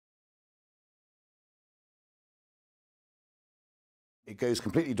It goes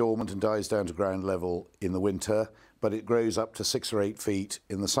completely dormant and dies down to ground level in the winter, but it grows up to 6 or 8 feet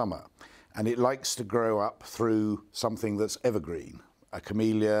in the summer. And it likes to grow up through something that's evergreen, a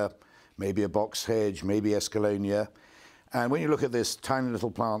camellia, maybe a box hedge, maybe escallonia. And when you look at this tiny little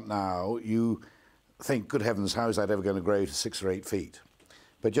plant now, you think, good heavens, how is that ever going to grow to 6 or 8 feet?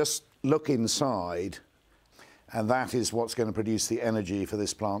 But just look inside, and that is what's going to produce the energy for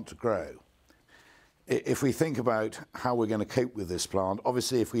this plant to grow. If we think about how we're going to cope with this plant,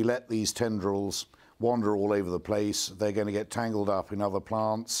 obviously if we let these tendrils wander all over the place, they're going to get tangled up in other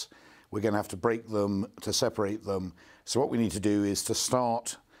plants. We're going to have to break them to separate them. So what we need to do is to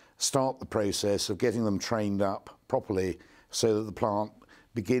start the process of getting them trained up properly so that the plant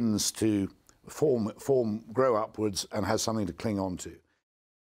begins to grow upwards and has something to cling on to.